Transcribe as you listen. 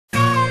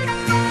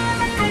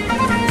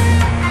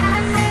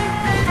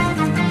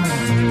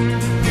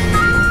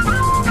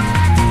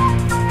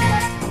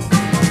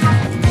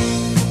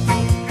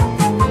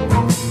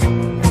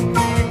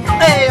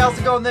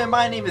there,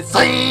 my name is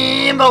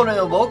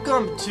SamboniMan.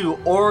 Welcome to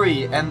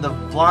ORI and the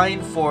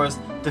Windforce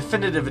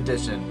Definitive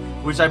Edition,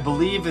 which I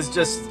believe is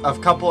just a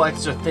couple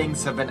extra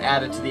things have been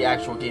added to the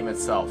actual game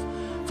itself.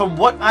 From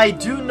what I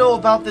do know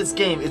about this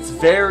game, it's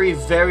very,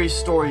 very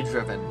story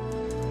driven.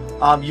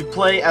 You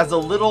play as a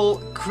little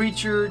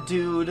creature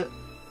dude,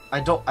 I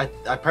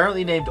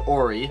apparently named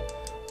Ori,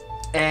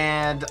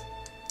 and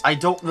I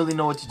don't really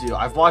know what to do.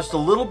 I've watched a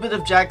little bit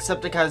of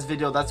Jacksepticeye's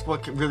video. That's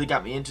what really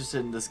got me interested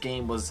in this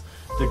game, was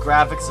the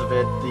graphics of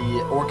it,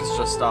 the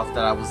orchestra stuff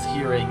that I was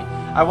hearing.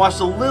 I watched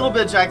a little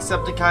bit of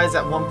Jacksepticeye's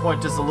at one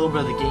point, just a little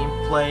bit of the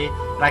gameplay,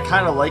 and I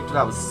kind of liked what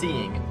I was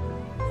seeing.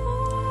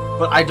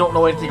 But I don't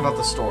know anything about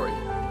the story.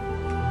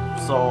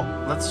 So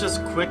let's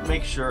just quick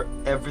make sure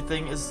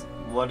everything is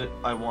what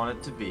I want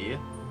it to be.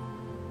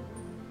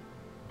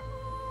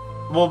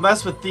 We'll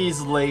mess with these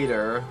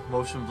later.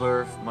 Motion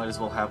blur, might as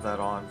well have that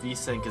on.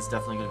 VSync is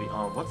definitely going to be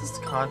on. What is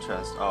the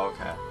contrast? Oh,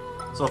 okay.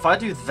 So if I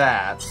do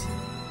that...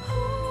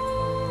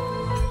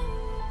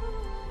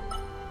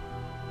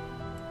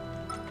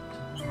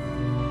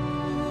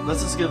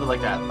 let's just give it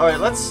like that.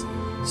 Alright, let's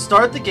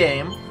start the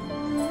game.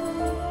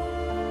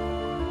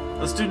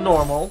 Let's do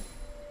normal.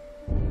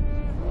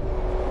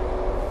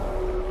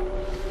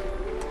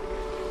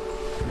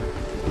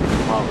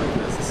 Wow, look at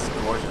this. This is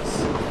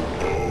gorgeous.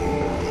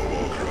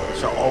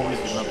 Shall always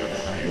remember the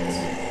night.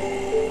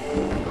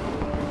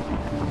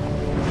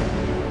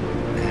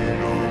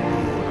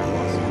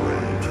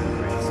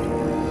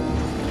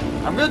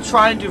 I'm gonna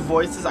try and do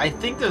voices. I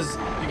think you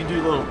can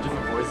do little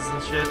different voices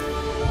and shit.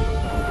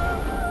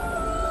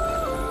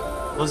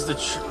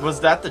 Was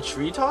that the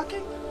tree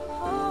talking?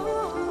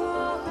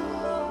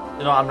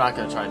 You know, I'm not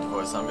gonna try and do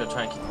voices. I'm gonna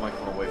try and keep the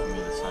microphone away from me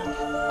this time.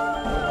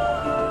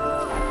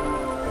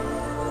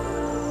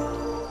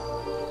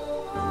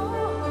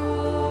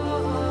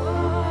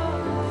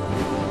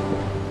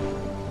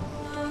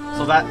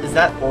 So is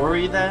that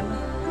Ori then?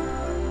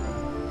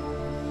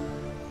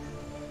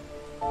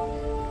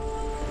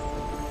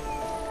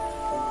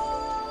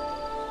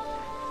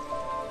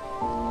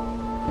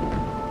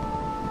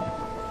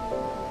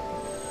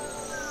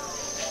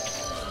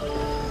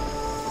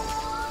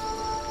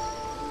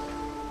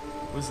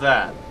 Who's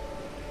that?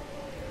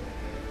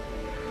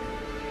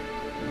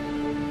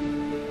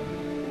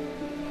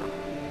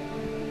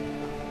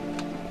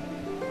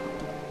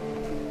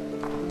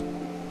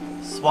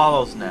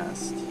 Swallow's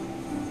Nest.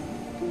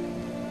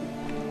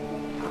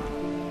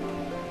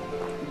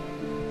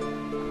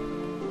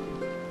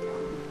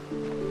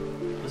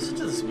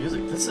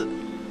 Music.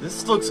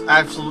 This looks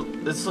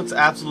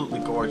absolutely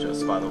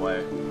gorgeous, by the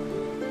way.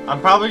 I'm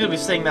probably gonna be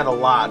saying that a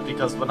lot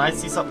because when I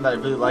see something that I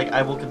really like,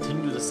 I will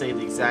continue to say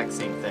the exact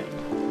same thing.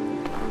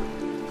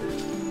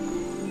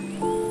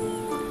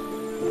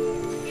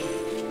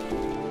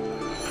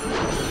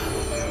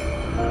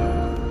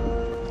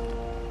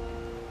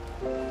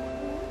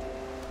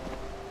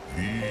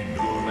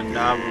 When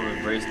Naru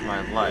embraced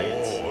my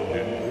light.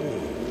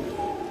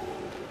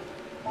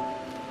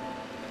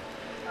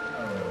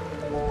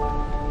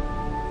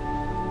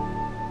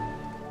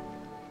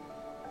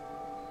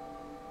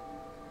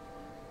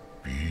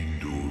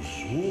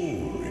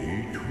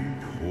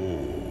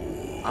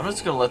 I'm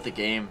just gonna let the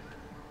game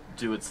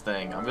do its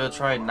thing. I'm gonna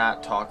try and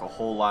not talk a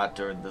whole lot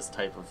during this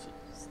type of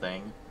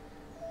thing.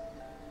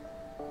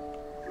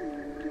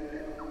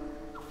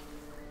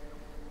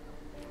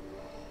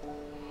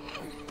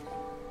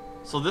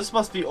 So this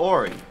must be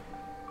Ori.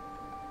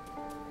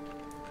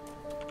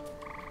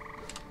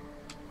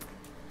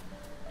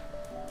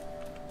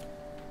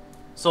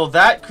 So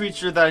that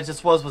creature that I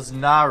just was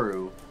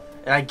Naru.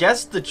 And I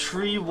guess the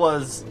tree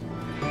was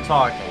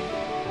talking.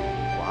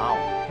 Wow.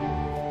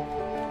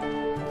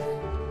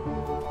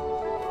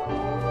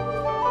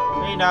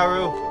 Hey,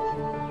 Naru.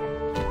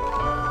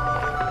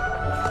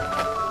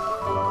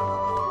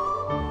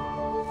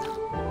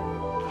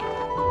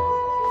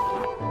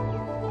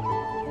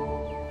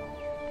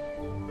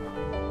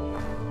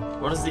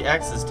 What does the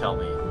X's tell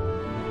me?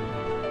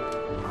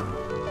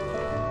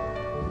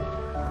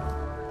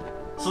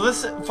 So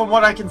this, from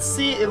what I can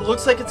see, it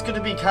looks like it's going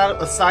to be kind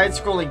of a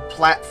side-scrolling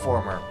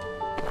platformer.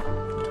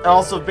 And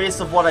also,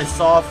 based on what I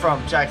saw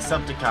from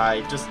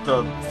Jacksepticeye, just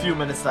the few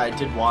minutes that I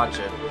did watch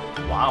it.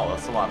 Wow,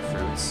 that's a lot of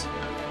fruits.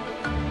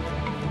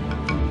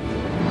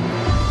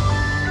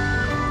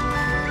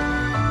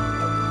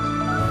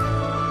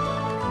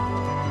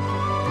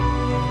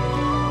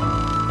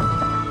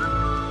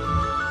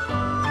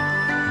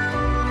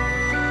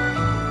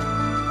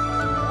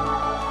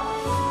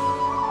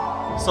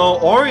 So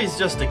Ori's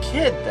just a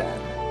kid then.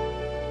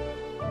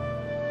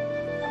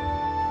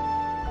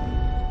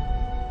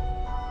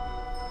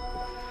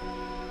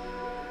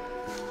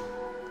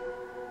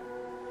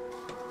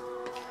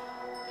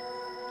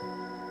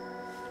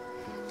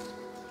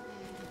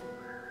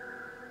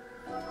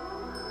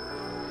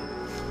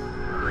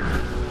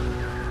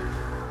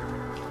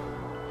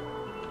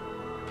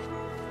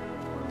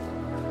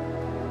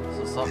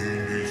 So something.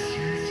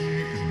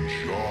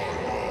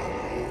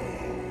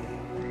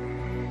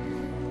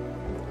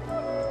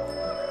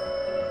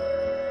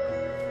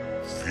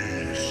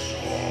 Fish.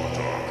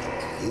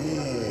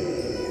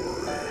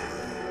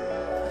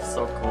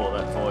 So cool,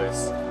 that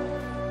voice.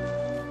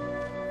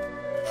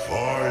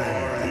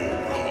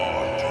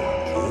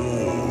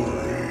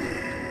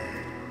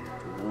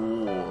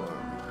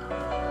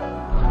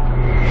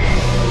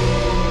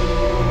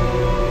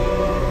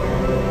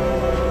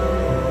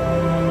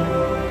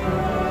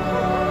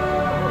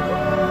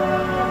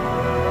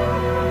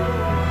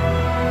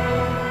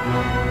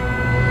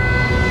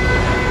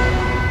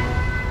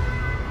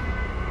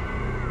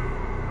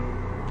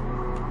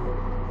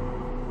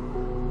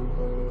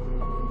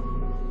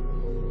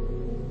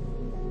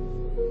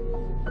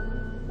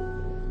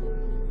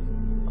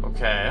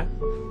 Okay.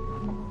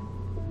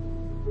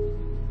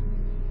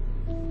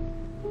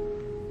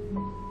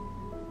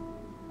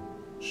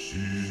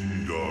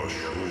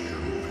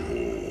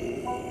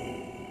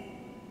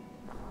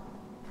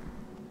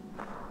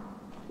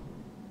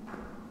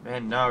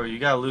 Man, no, you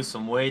gotta lose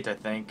some weight, I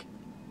think.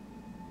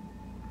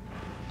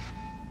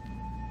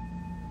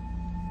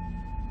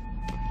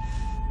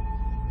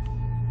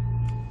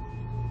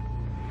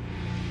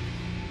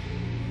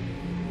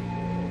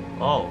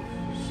 Oh,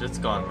 shit's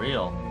gone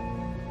real.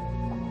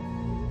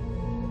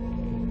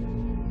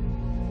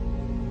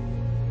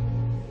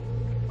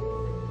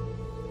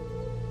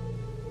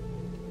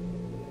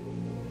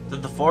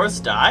 Did the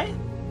forest die?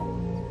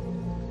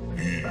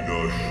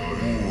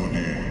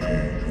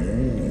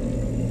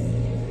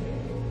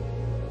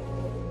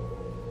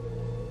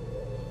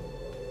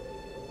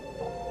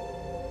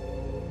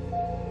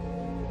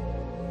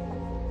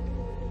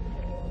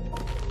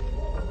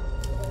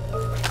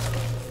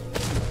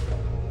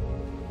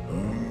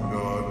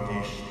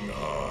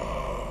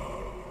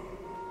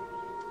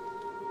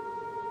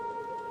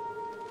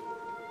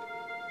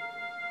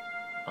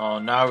 Oh,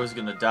 Naru's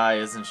gonna die,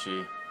 isn't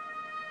she?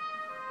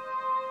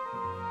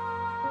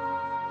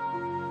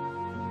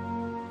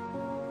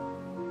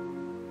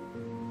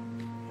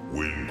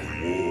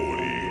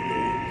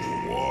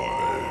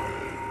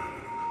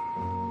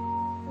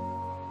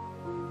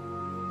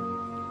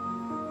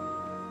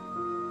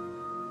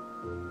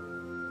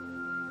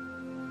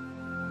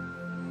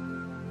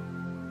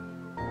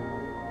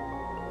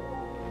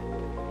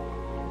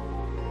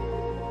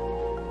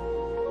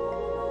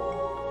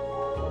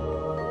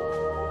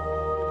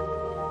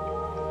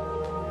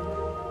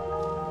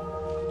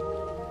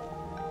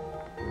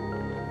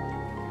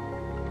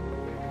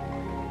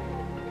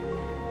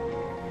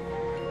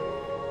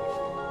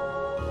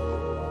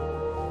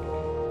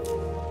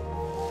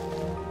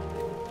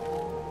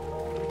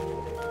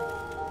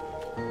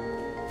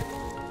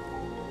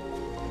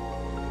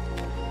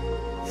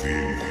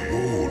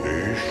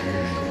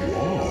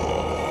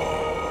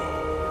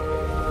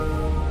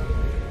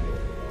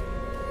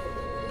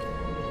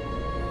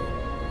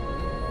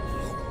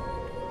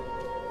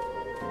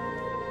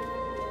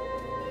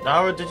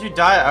 Naru, did you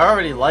die? I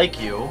already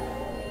like you.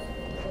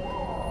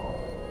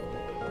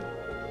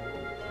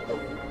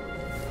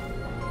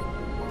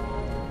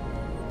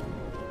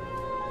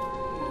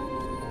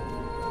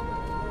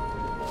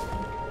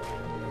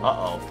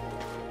 Uh-oh.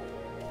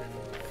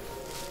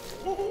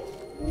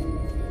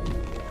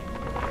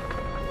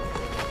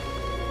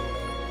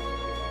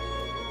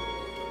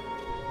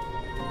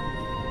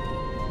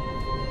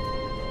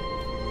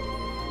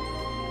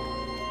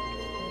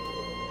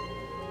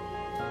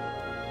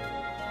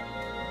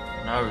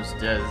 Naru's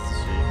dead, isn't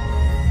she?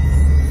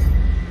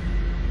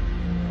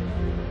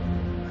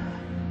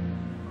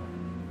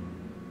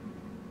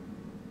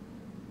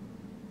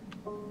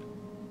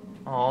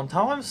 Oh,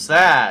 now I'm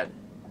sad.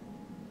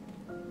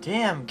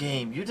 Damn,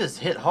 game, you just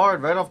hit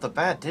hard right off the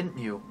bat, didn't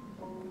you?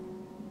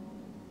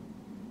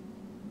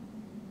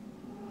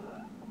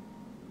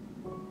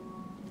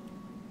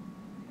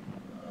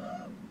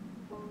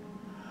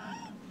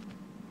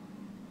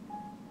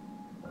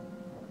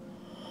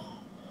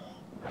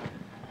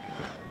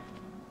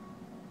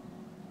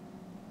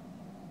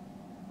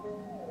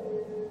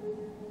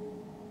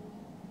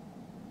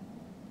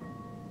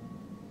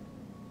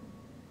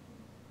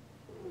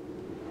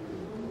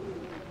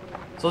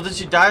 So did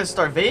she die of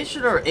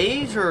starvation or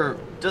age or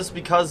just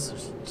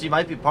because she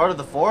might be part of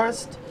the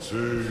forest?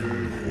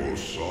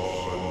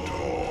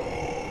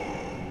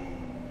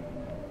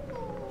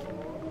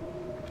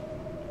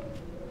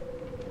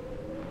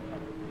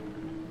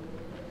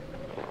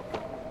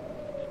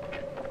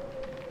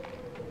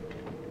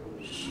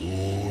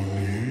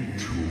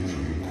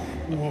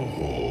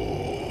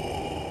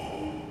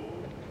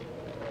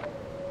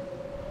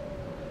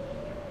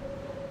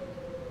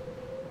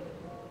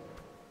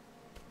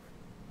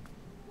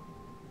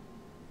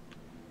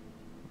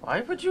 Why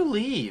would you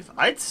leave?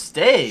 I'd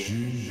stay.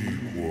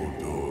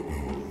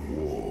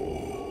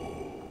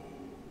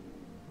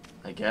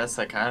 I guess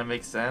that kind of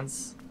makes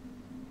sense.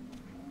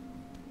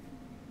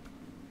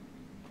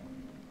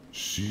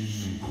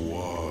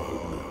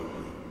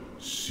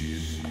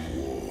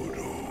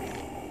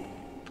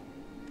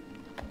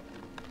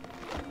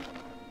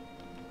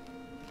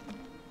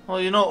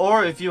 Well, you know,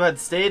 or if you had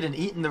stayed and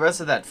eaten the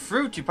rest of that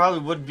fruit, you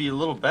probably would be a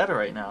little better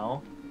right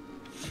now.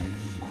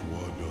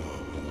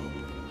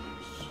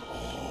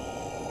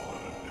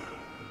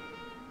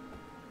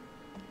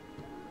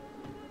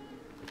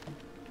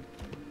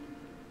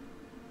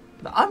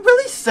 I'm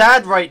really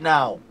sad right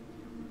now.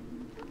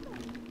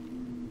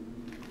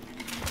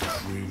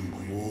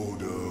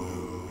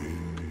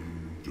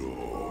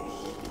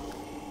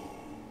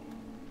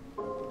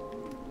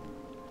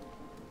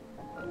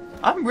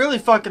 I'm really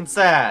fucking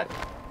sad.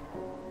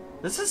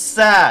 This is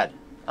sad.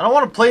 I don't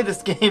want to play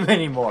this game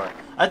anymore.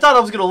 I thought I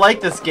was gonna like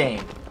this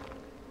game.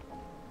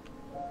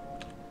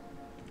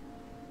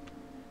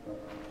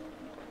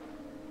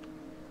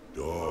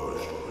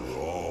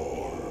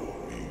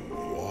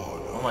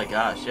 Oh my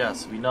gosh,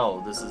 yes, we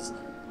know. This is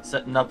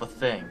setting up a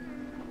thing.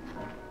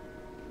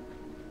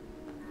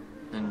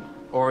 And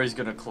Ori's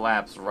gonna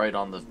collapse right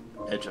on the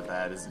edge of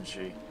that, isn't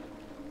she?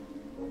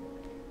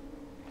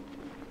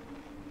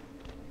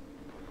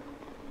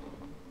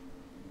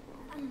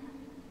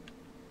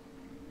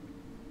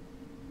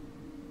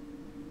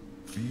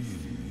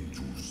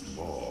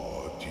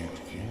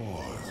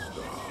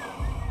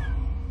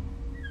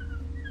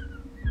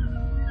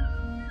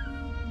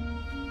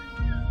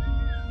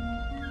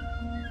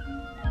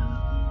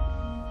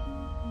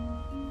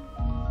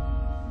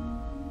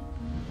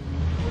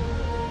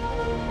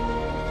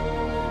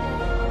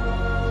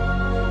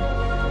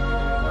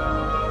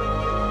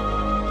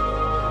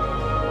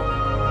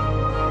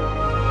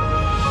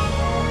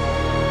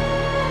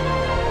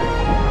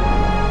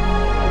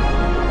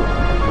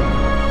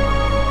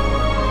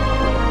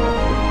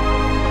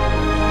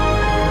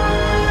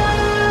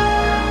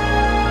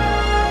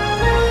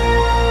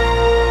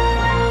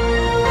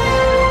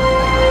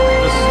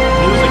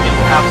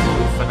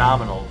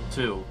 Phenomenal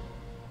too.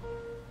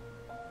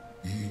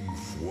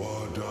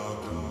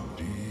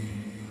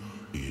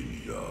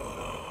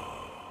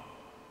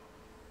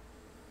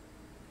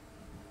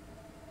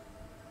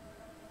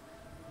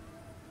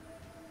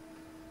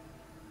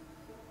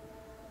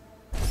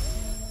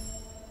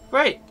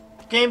 Great!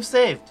 Game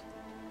saved.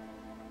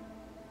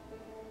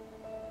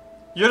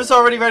 You're just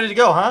already ready to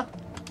go, huh?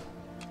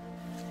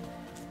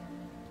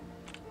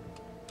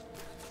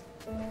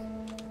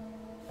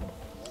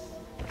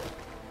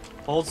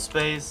 Hold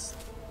space.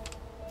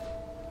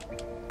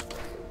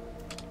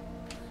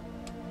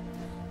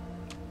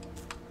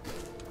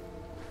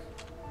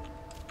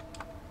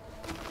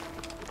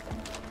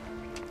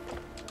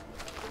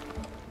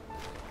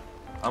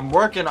 I'm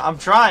working, I'm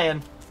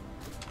trying.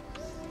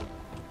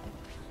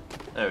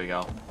 There we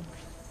go.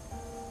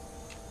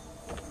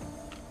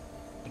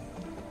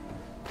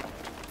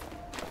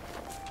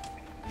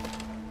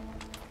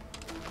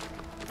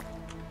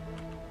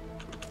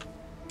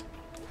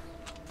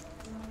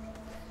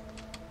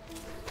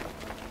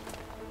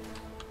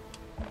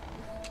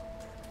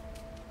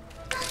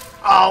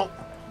 Oh!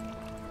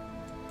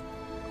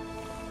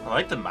 I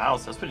like the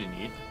mouse, that's pretty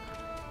neat.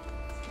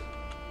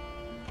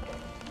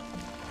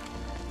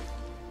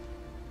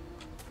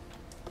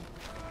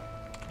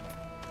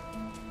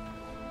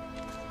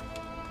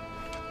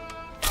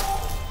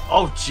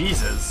 Oh,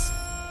 Jesus.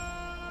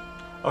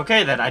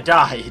 Okay, then, I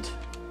died.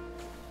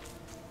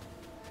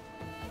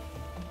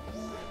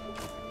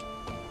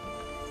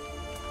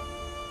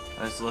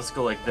 Let's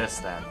go like this,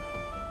 then.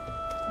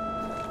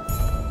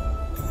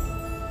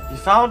 You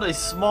found a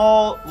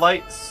small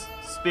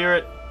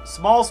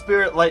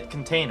spirit light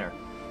container.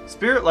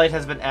 Spirit light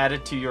has been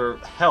added to your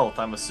health,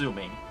 I'm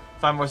assuming.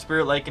 Find more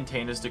spirit light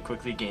containers to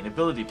quickly gain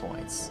ability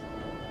points.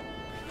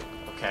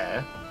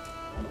 Okay.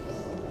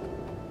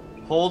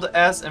 Hold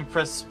S and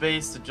press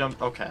space to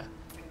jump. Okay.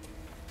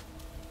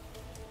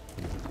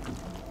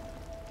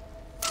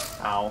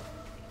 Ow.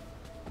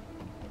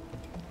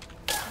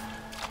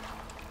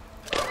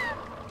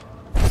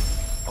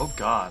 Oh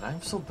god,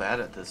 I'm so bad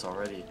at this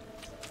already.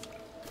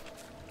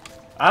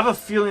 I have a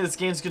feeling this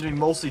game's gonna be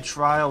mostly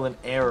trial and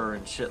error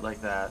and shit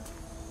like that.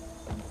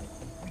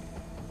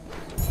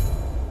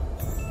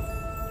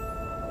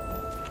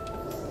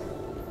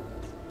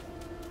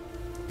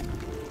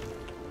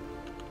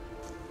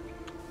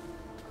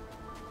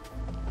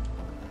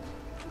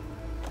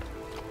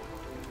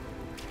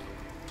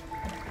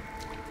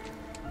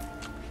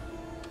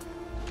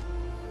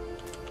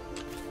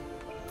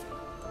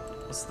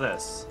 What's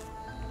this?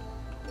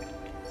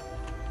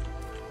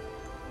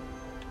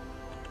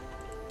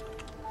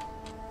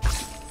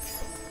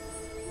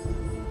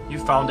 You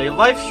found a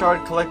life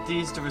shard. Collect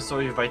these to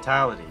restore your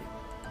vitality.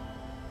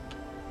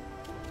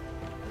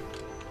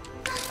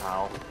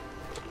 Ow.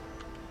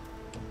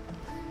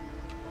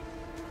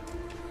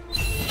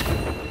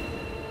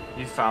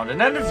 You found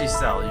an energy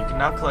cell. You can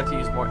now collect and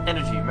use more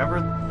energy.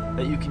 Remember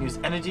that you can use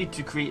energy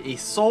to create a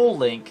soul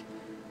link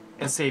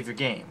and save your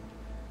game.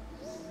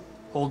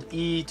 Hold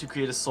E to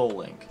create a soul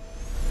link.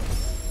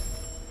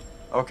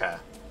 Okay.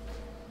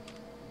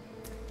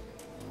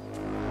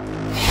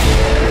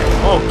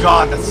 Oh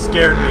god, that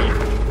scared me.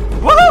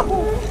 Woo!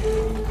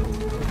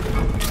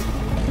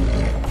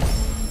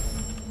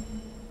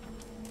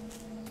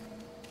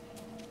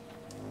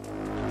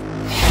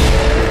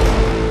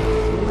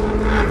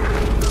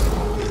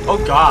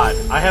 Oh god,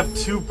 I have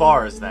 2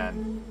 bars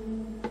then.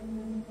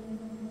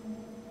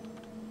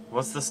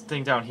 What's this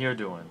thing down here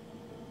doing?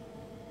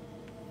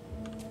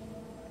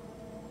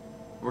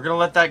 We're gonna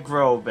let that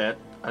grow a bit.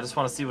 I just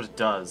want to see what it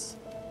does.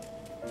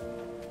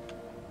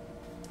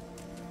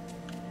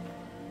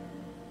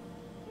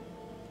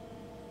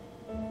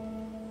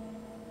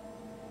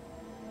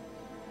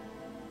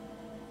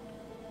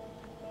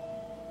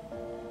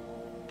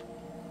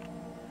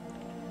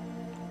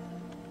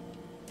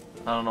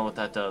 I don't know what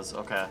that does.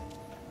 Okay.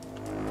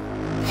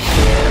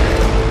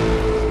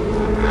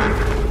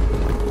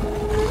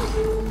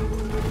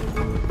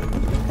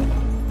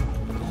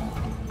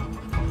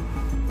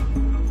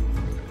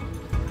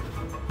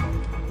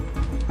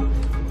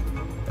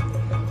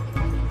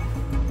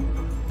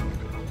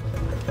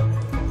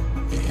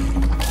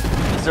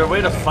 Is there a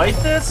way to fight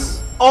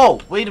this? Oh,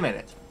 wait a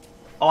minute.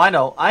 Oh, I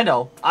know.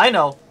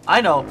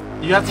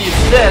 You have to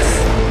use this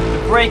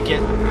to break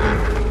it.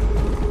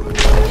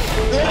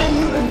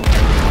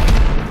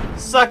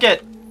 Suck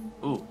it!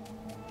 Ooh.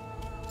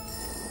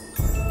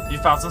 You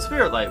found some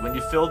spirit light. When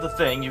you filled the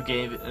thing, you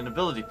gained an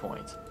ability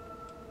point.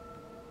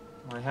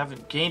 Well, I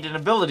haven't gained an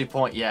ability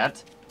point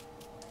yet.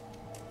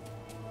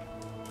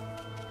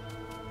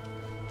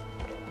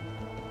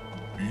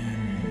 We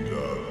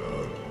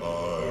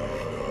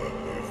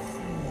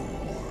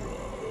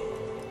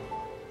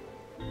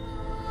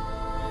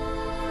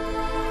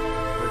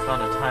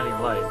found a tiny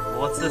light. Well,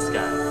 what's this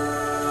guy?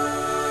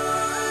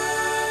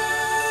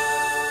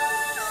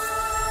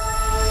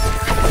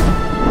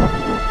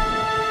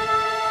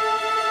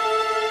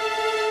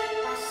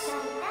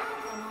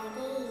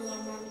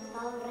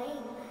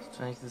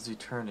 Strength is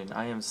returning.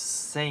 I am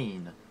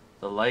sane.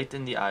 The light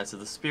in the eyes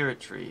of the spirit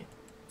tree.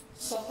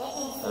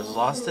 I was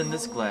lost in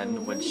this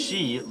glen when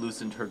she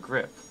loosened her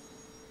grip.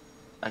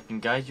 I can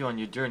guide you on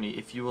your journey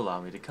if you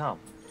allow me to come.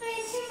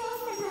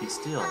 Be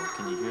still.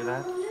 Can you hear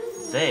that?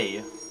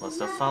 They must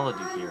have followed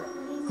you here.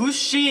 Who's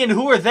she and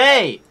who are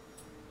they?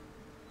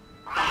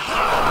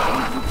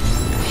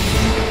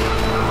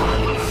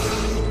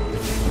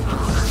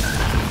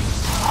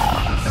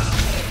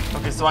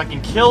 Okay, so I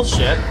can kill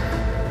shit.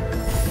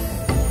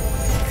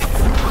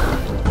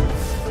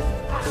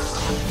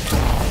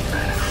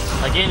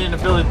 I gained an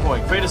ability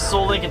point. Create a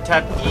soul link and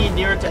tap E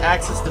near it to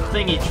access the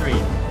thingy tree.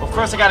 Well,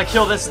 first I gotta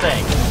kill this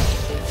thing.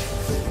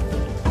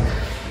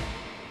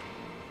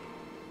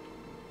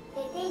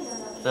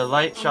 Their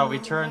lights shall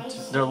return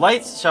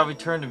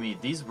to me.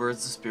 These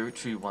words the spirit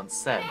tree once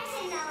said.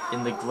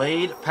 In the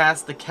glade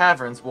past the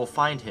caverns, we'll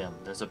find him.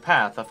 There's a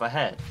path up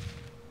ahead.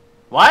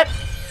 What?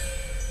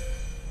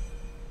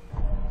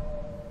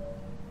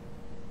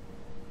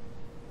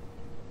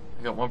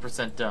 I got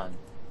 1% done.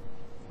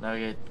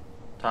 Navigate.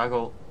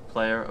 Toggle.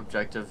 Player,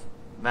 objective,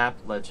 map,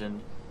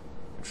 legend,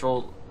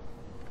 control,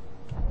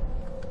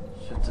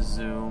 shift to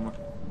zoom,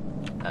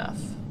 F.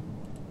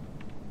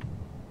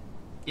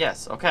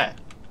 Yes, okay.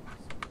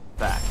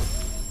 Back.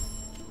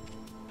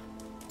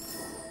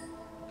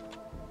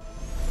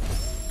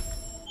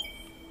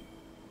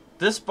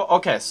 This bar,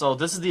 okay, so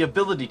this is the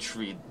ability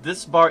tree.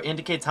 This bar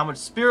indicates how much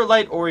spirit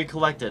light Ori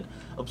collected.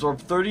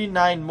 Absorb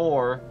 39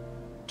 more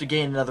to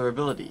gain another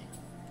ability.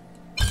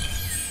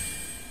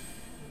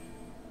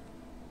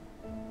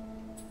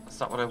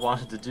 Not what I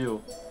wanted to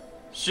do.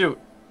 Shoot.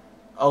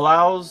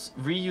 Allows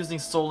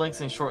reusing soul links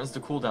and shortens the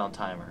cooldown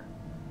timer.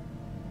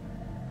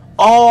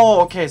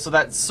 Oh, okay, so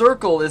that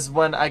circle is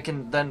when I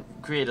can then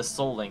create a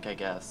soul link, I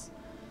guess.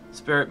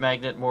 Spirit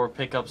magnet, more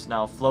pickups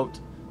now float.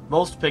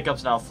 Most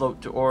pickups now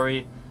float to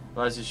Ori.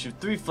 Allows you to shoot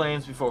 3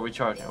 flames before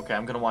recharging. Okay,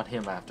 I'm gonna want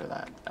him after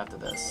that. After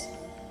this.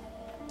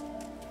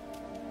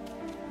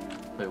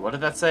 Wait, what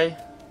did that say?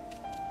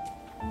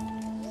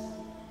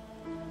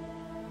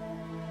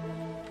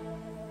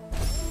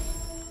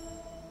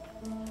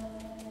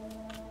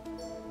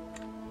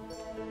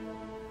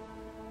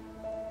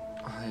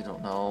 I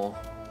don't know.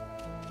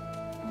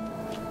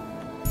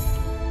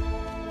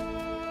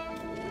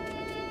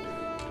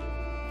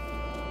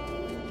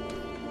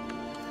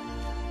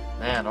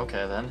 Man,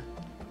 okay then.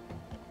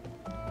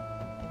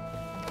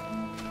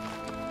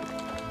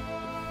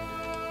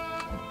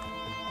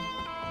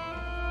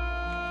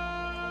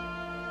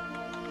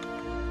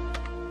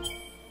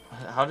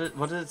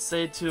 What did it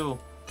say to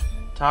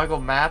toggle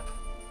map?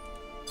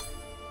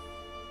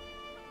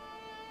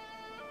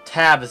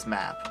 Tab is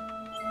map.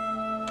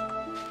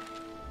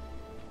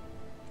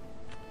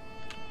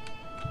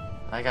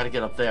 I gotta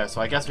get up there, so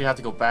I guess we have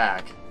to go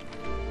back.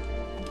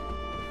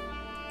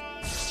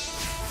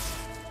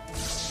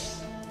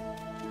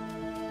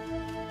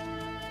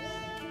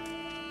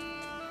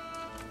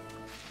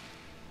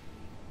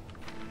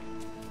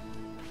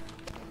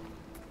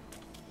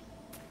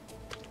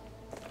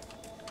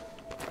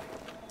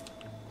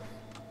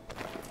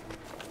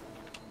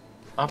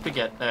 Up we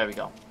get. There we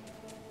go.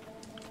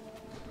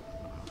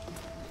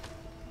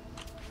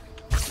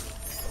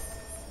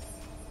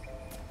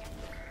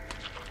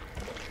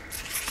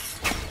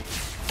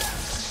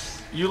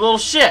 You little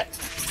shit!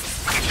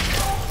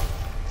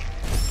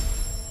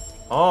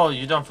 Oh,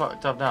 you done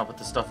fucked up now with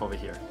the stuff over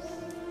here.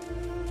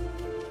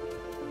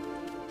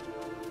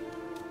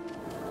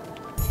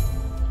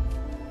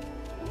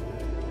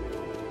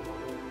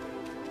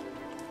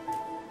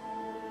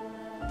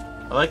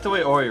 I like the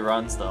way Ori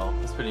runs, though.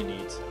 It's pretty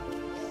neat.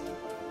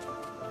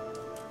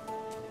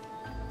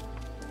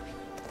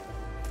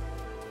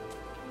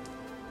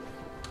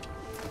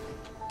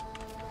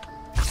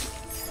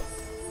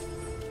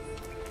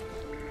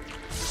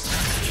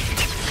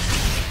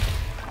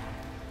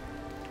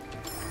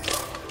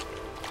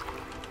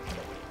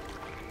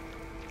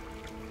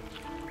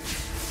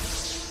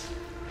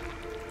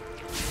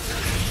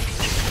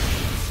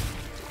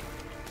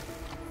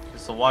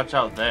 watch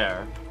out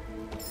there.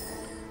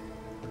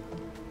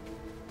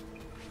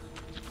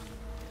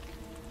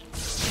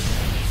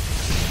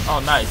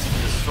 Oh, nice. You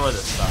can destroy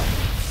this stuff.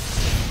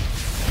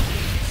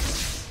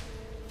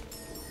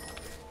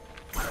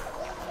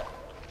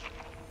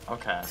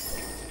 Okay.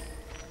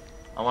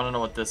 I want to know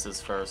what this is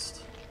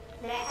first.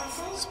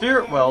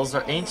 Spirit wells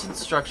are ancient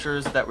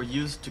structures that were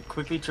used to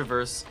quickly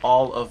traverse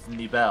all of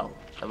Nibel.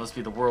 That must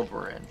be the world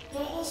we're in.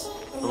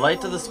 The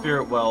light of the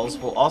spirit wells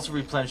will also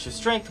replenish your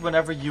strength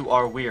whenever you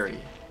are weary.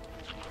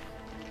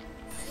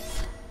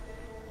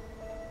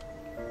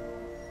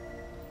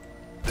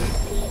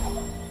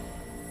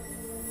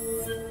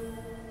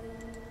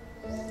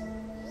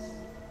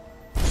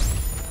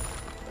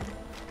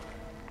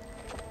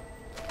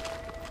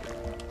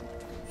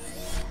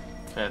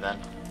 Okay then.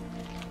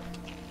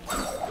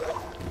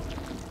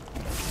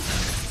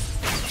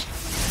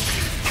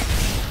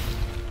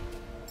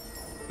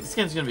 This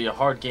game's gonna be a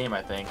hard game,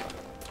 I think.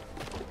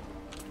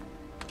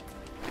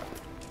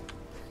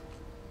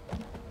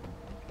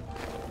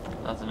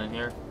 Nothing in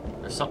here.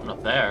 There's something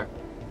up there.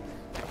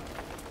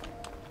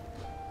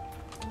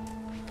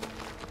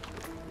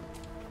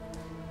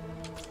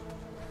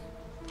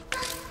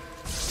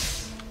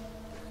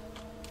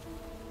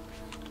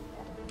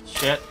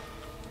 Shit.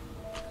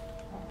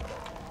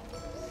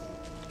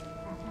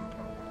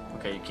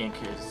 Okay, you can't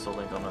create a soul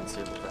link on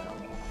unstable ground.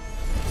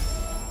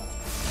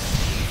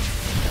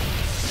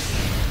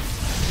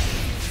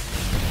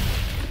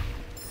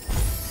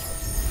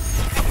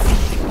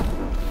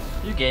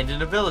 You gained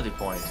an ability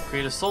point.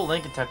 Create a soul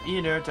link and tap E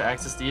and R to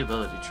access the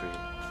ability tree.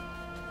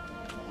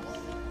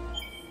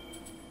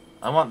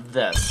 I want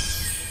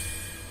this.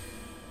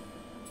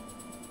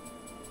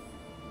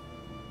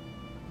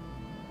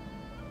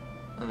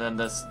 And then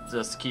this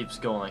just keeps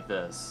going like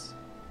this.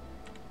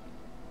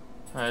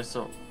 Alright,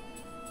 so...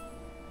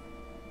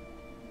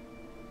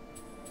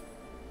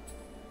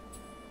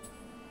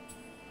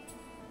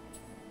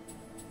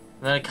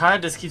 And then it kind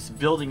of just keeps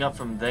building up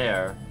from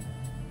there.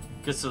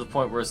 Gets to the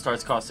point where it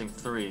starts costing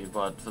 3,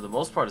 but for the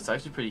most part it's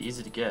actually pretty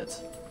easy to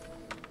get.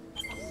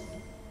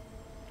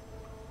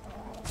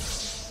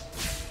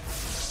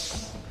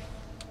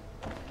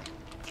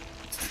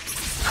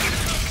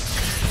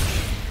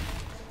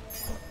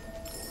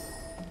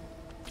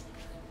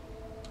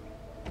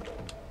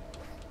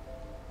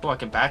 Oh, I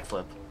can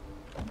backflip.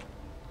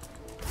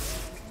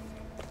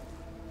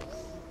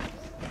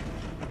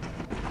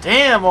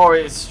 Damn,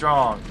 Ori is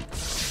strong!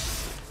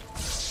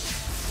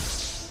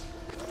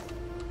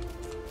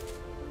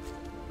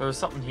 There was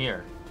something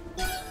here.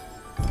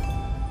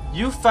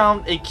 You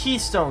found a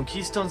keystone.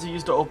 Keystones are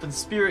used to open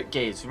spirit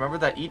gates. Remember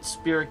that each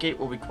spirit gate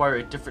will require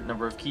a different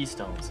number of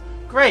keystones.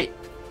 Great!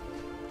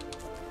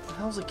 What the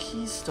hell's a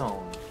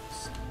keystone?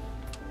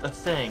 A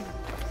thing.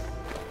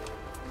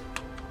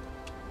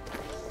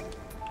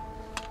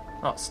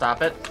 Oh,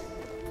 stop it.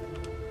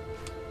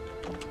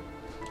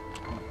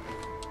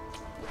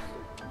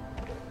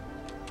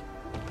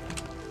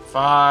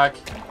 Fuck.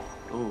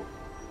 Ooh.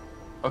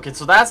 Okay,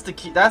 so that's the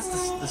key. That's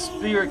the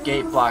spirit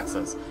gate blocks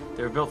us.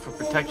 They were built for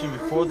protection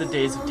before the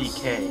days of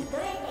decay.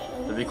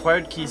 The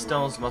required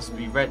keystones must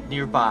be read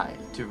nearby.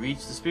 To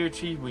reach the spirit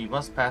tree, we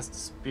must pass the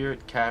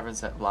spirit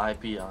caverns that lie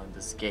beyond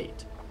this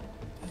gate.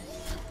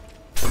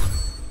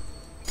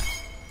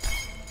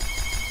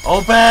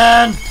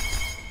 Open!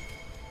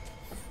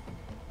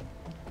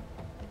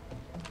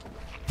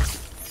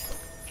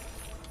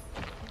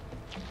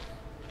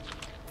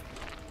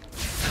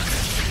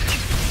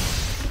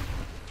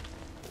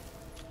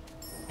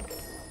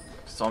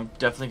 So I'm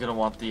definitely going to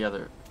want the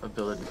other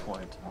ability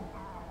point.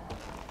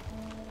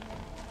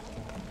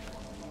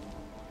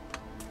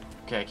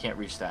 Okay, I can't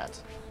reach that.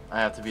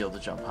 I have to be able to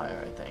jump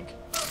higher, I think.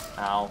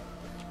 Ow.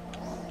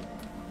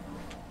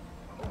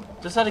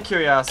 Just out of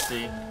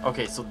curiosity.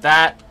 Okay, so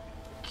that...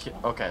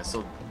 Okay,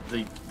 so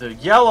the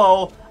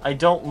yellow I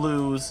don't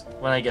lose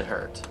when I get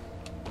hurt.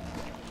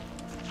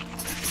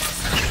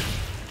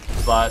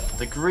 But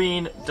the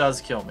green does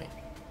kill me.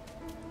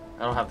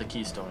 I don't have the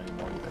keystone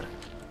anymore either.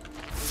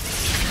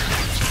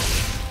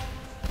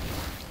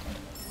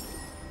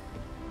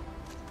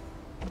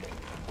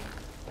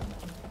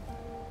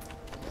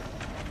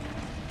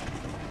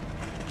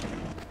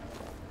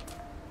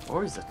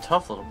 Ori's a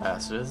tough little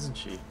bastard, isn't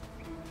she?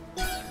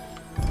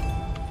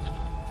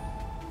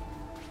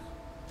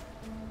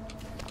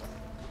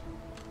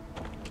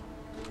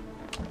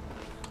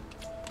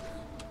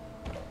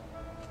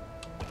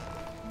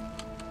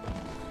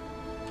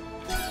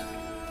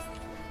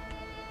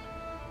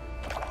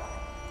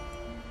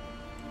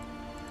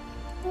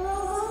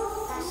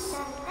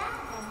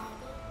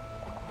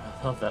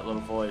 I love that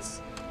little voice.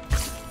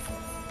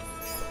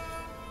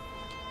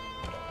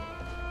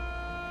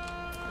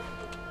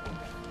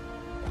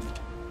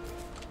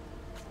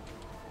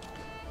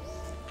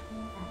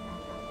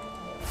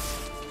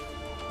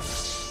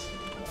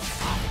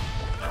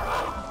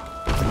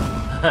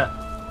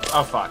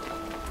 Oh fuck.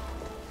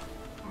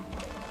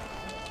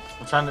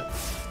 I'm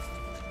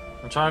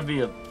trying to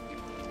be a...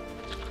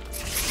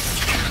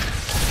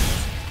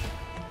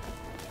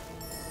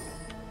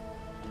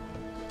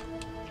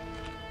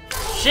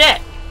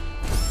 Shit!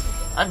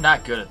 I'm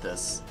not good at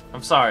this.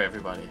 I'm sorry,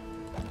 everybody.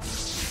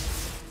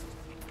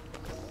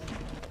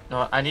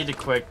 No, I need to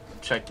quick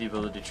check the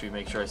ability tree,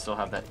 make sure I still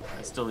have that.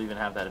 I still even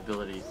have that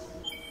ability.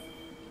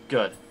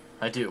 Good.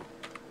 I do.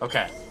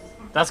 Okay.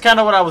 That's kind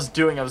of what I was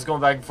doing. I was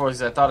going back and forth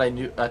because I thought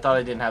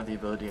I didn't have the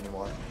ability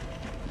anymore.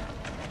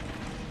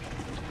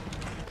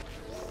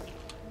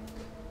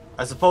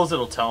 I suppose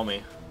it'll tell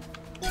me.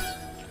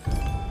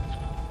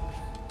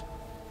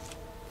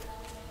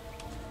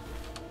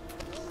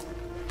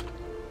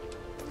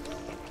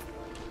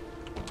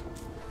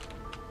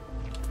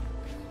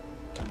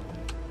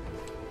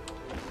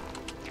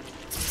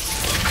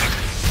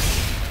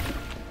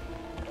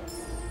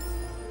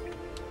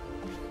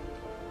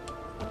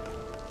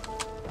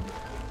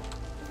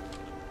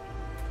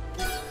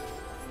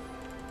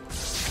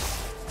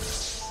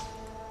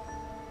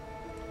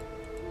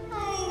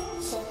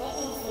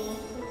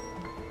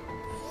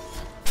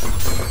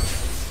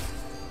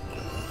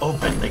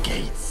 Open the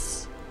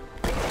gates.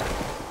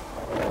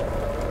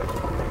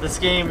 This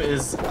game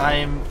is,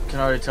 can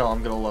already tell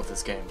I'm gonna love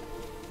this game.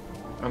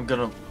 I'm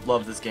gonna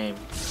love this game.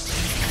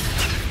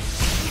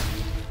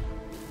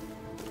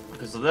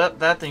 Okay, so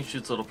that thing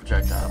shoots little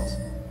projectiles.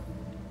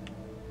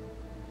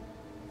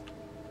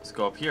 Let's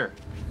go up here.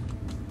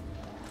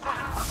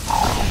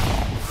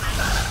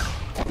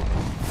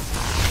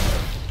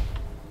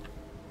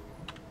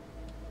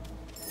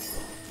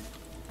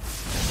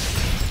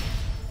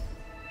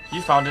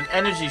 You found an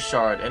energy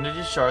shard.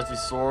 Energy shards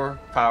restore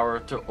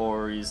power to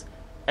ORI's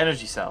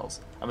energy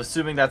cells. I'm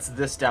assuming that's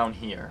this down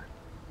here.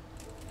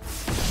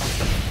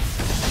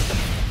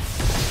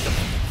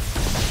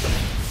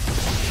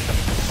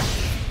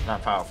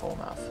 Not powerful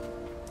enough.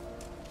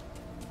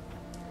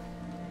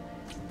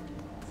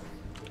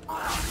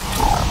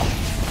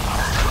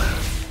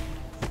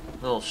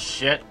 Little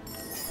shit.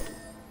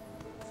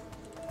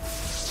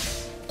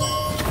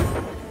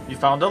 You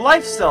found a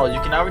life cell.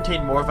 You can now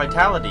retain more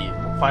vitality.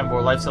 Find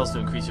more life cells to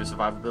increase your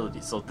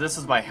survivability. So this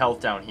is my health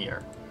down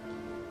here.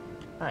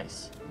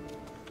 Nice.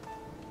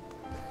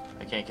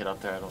 I can't get up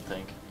there, I don't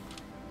think.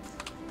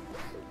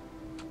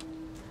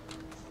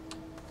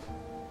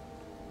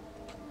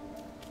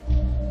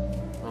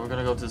 Well, we're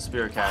gonna go to the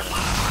spirit cabin.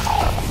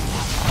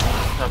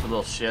 Time for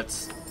little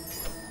shits.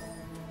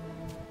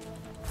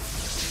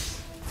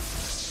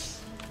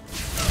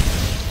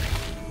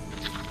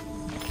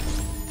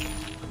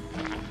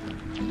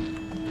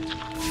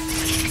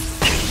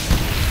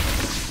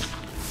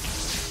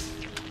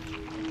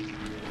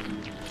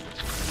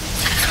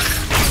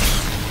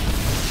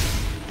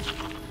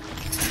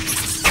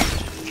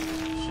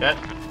 Shit.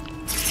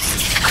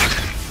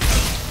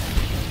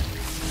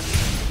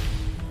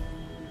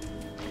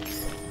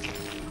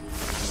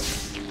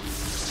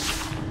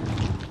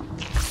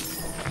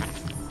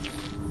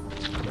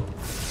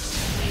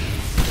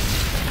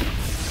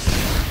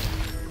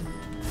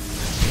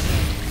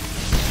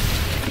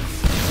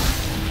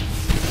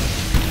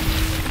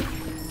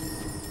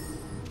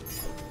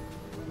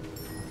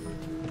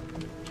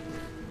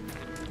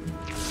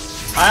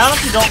 I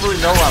honestly don't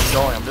really know where I'm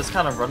going. I'm just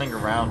kind of running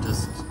around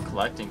just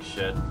collecting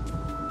shit.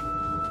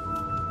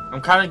 I'm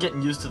kind of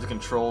getting used to the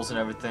controls and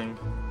everything.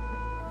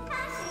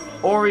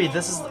 ORI,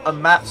 this is a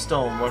map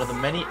stone, one of the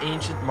many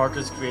ancient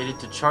markers created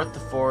to chart the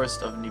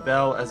forest of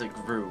Nibel as it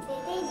grew.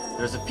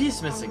 There's a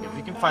piece missing. If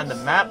we can find the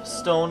map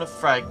stone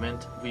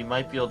fragment, we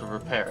might be able to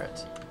repair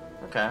it.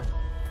 Okay.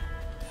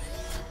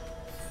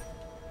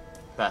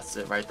 That's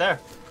it right there.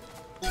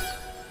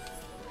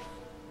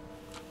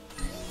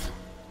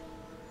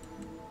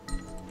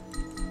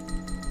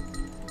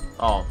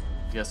 Oh,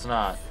 guess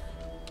not.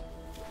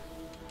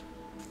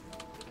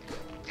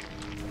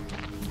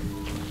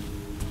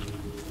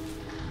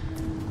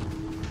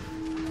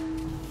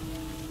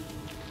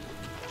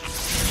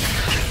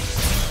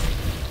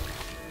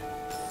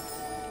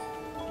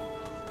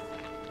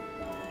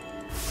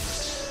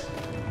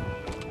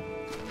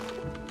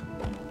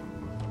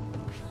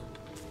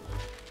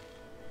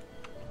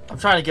 I'm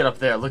trying to get up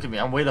there. Look at me.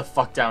 I'm way the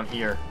fuck down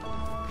here.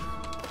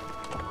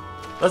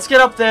 Let's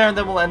get up there and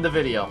then we'll end the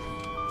video.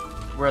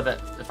 Where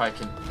that, if I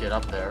can get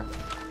up there.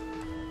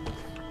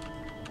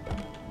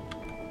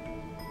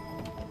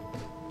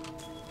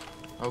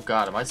 Oh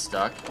god, am I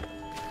stuck?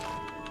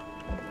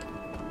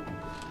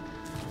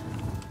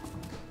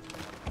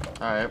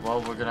 Alright,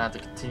 well, we're gonna have to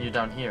continue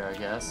down here, I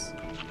guess.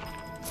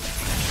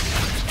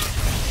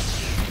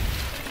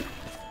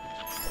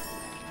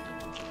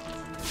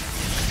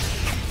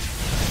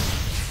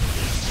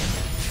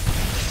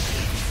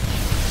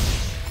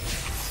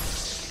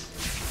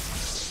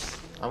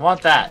 I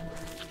want that.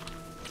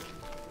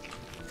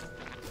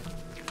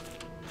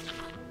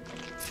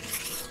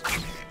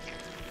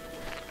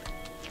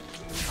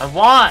 I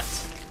want!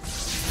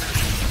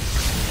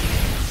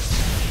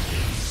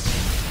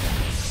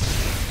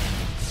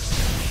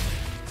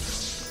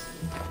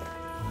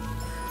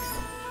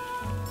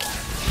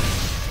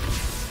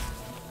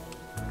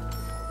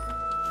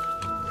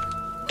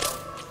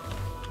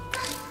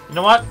 You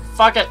know what?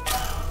 Fuck it!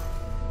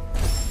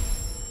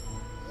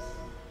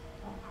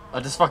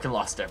 I just fucking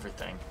lost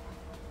everything.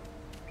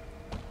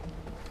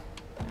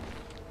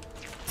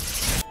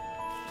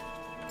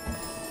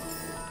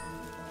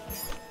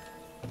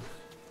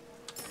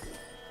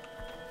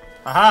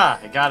 Aha!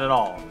 I got it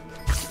all.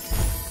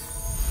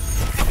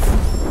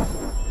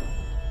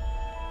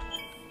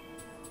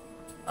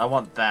 I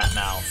want that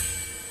now.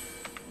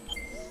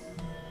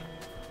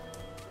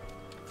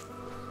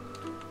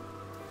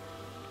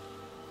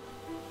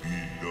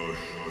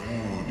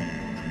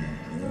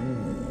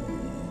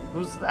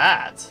 Who's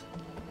that?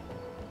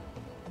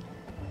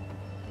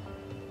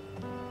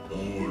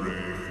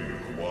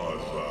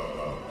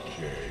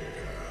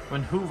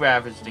 When who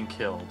ravaged and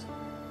killed?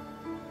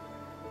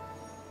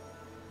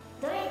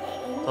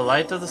 The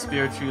light of the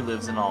spirit tree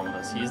lives in all of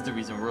us. He is the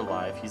reason we're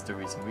alive. He's the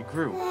reason we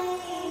grew.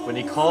 When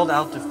he called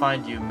out to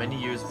find you many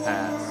years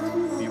past,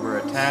 we were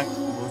attacked,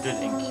 wounded,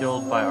 and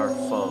killed by our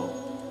foe.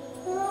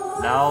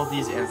 Now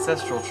these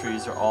ancestral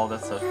trees are all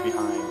that's left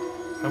behind.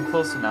 Come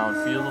closer now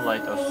and feel the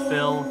light of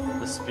fill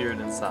the spirit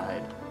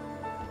inside.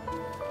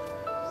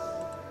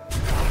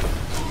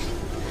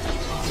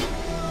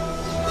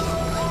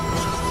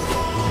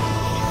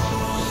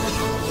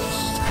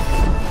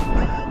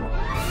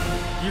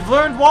 You've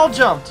learned wall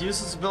jump. To use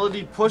this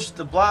ability, push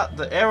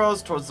the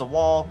arrows towards the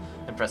wall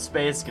and press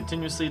space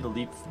continuously to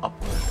leap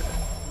upward.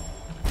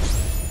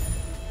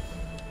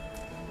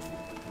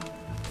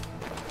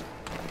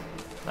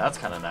 That's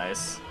kind of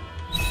nice.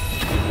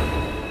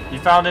 You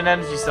found an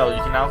energy cell.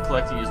 You can now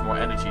collect and use more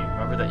energy.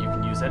 Remember that you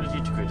can use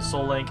energy to create a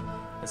soul link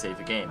and save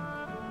a game.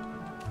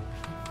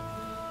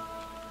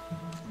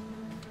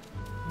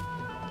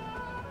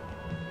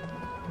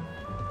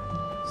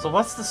 So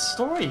what's the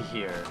story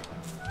here?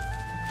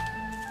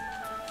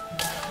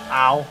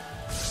 Ow.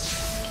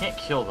 Can't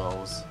kill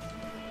those.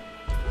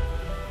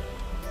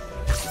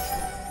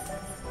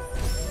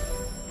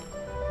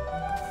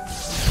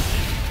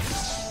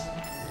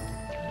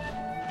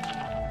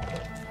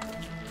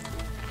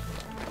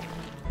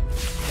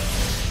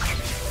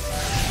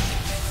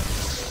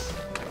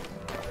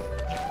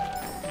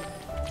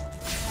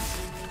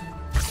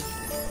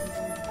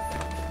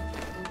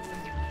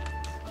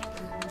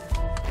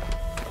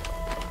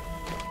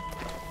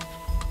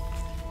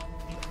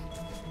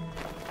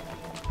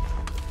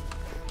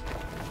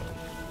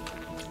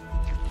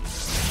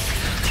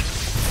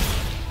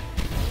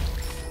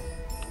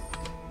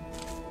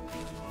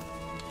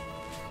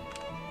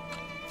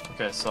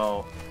 Okay,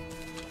 so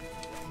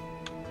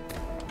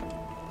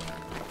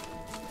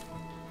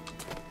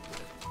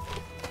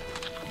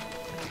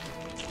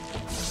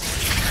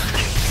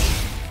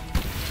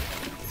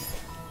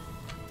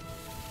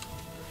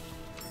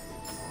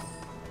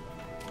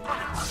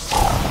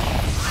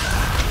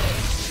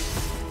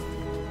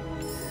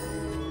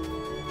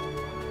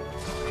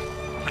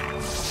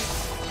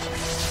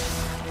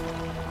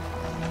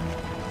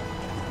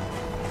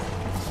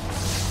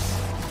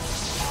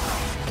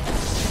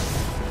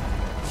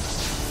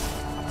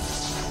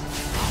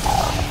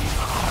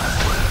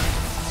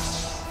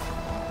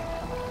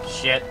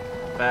shit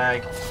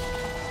bag.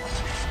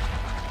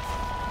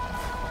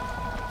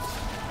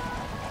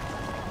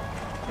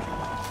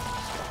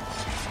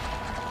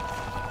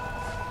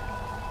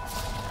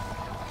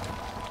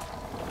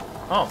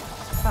 Oh,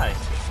 hi.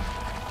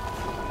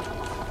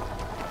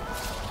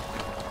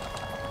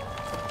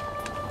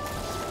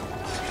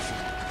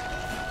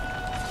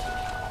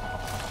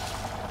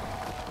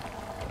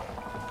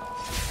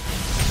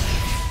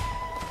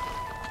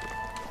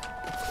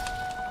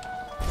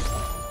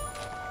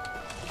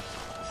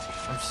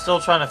 I'm still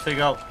trying to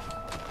figure out.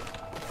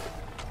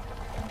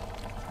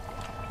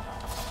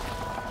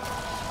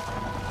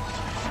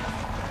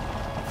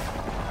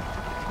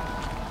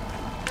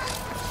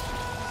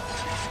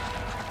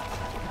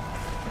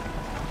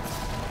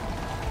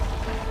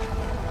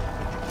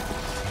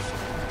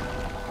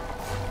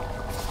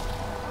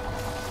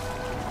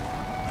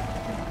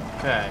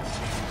 Okay.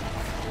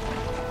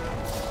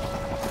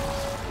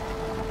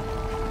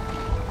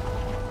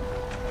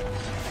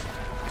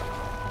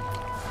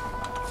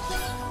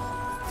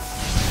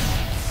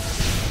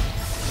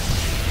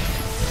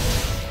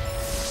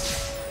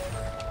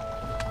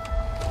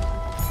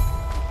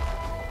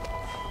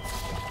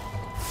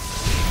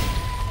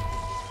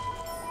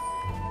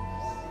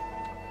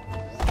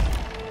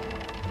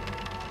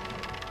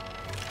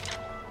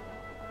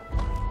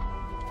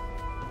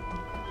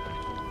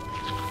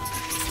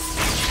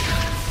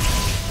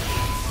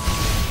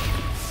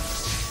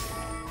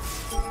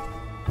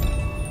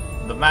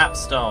 Map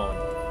stone.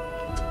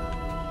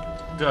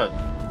 Good.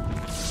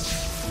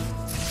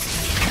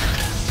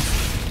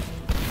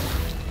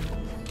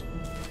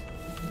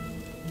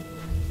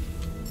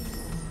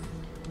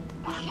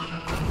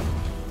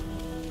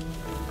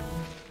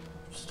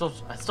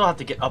 I still have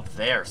to get up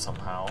there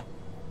somehow. And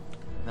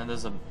then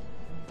there's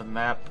the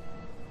map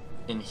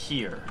in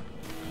here.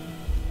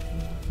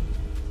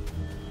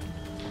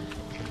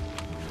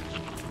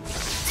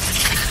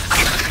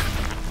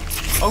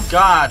 Oh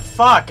god,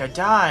 fuck, I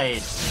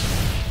died.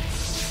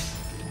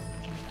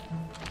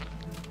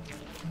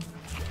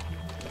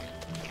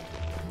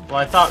 Well,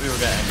 I thought we were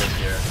gonna end it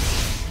here.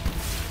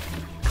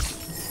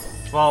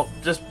 Well,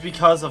 just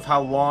because of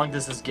how long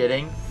this is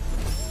getting,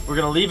 we're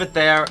gonna leave it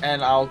there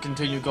and I'll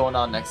continue going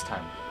on next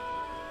time.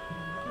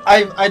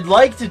 I'd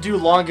like to do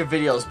longer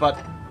videos, but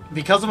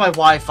because of my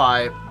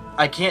Wi-Fi,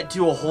 I can't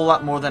do a whole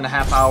lot more than a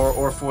half hour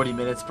or 40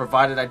 minutes,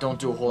 provided I don't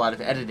do a whole lot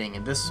of editing.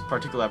 And this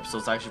particular episode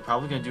is actually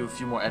probably going to do a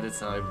few more edits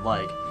than I would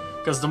like.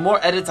 Because the more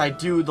edits I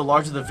do, the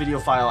larger the video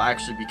file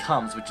actually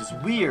becomes, which is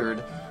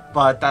weird,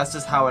 but that's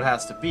just how it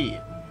has to be,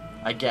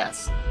 I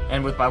guess.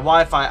 And with my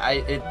Wi-Fi,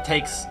 it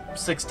takes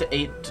 6 to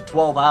 8 to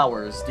 12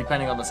 hours,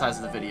 depending on the size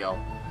of the video.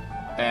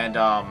 And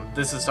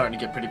this is starting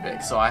to get pretty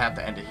big, so I have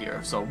to end it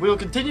here. So we'll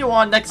continue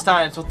on next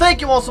time. So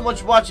thank you all so much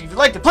for watching. If you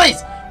liked it,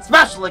 please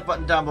smash the like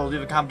button down below.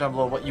 Leave a comment down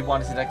below what you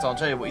want to see next. I'll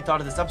tell you what you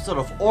thought of this episode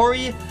of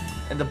Ori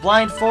and the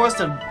Blind Forest,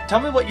 and tell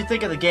me what you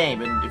think of the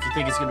game, and if you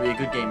think it's going to be a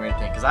good game or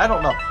anything, because I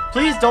don't know.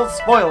 Please don't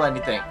spoil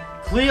anything.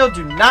 Cleo,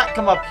 do not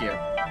come up here.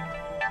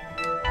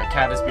 My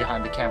cat is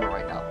behind the camera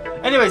right now.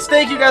 Anyways,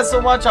 thank you guys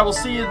so much. I will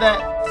see you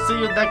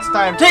next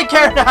time. Take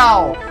care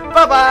now.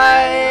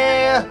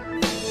 Bye-bye.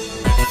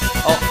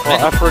 Oh,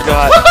 I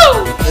forgot.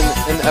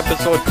 In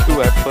episode 2,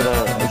 I put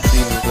a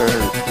scene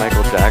where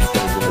Michael Jackson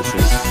is in the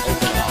scene.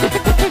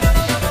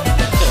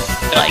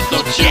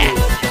 Michael Jackson.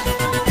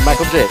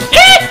 Michael J.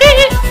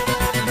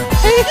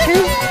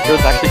 It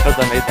was actually because I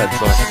made that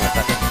song.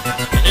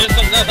 Here's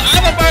another.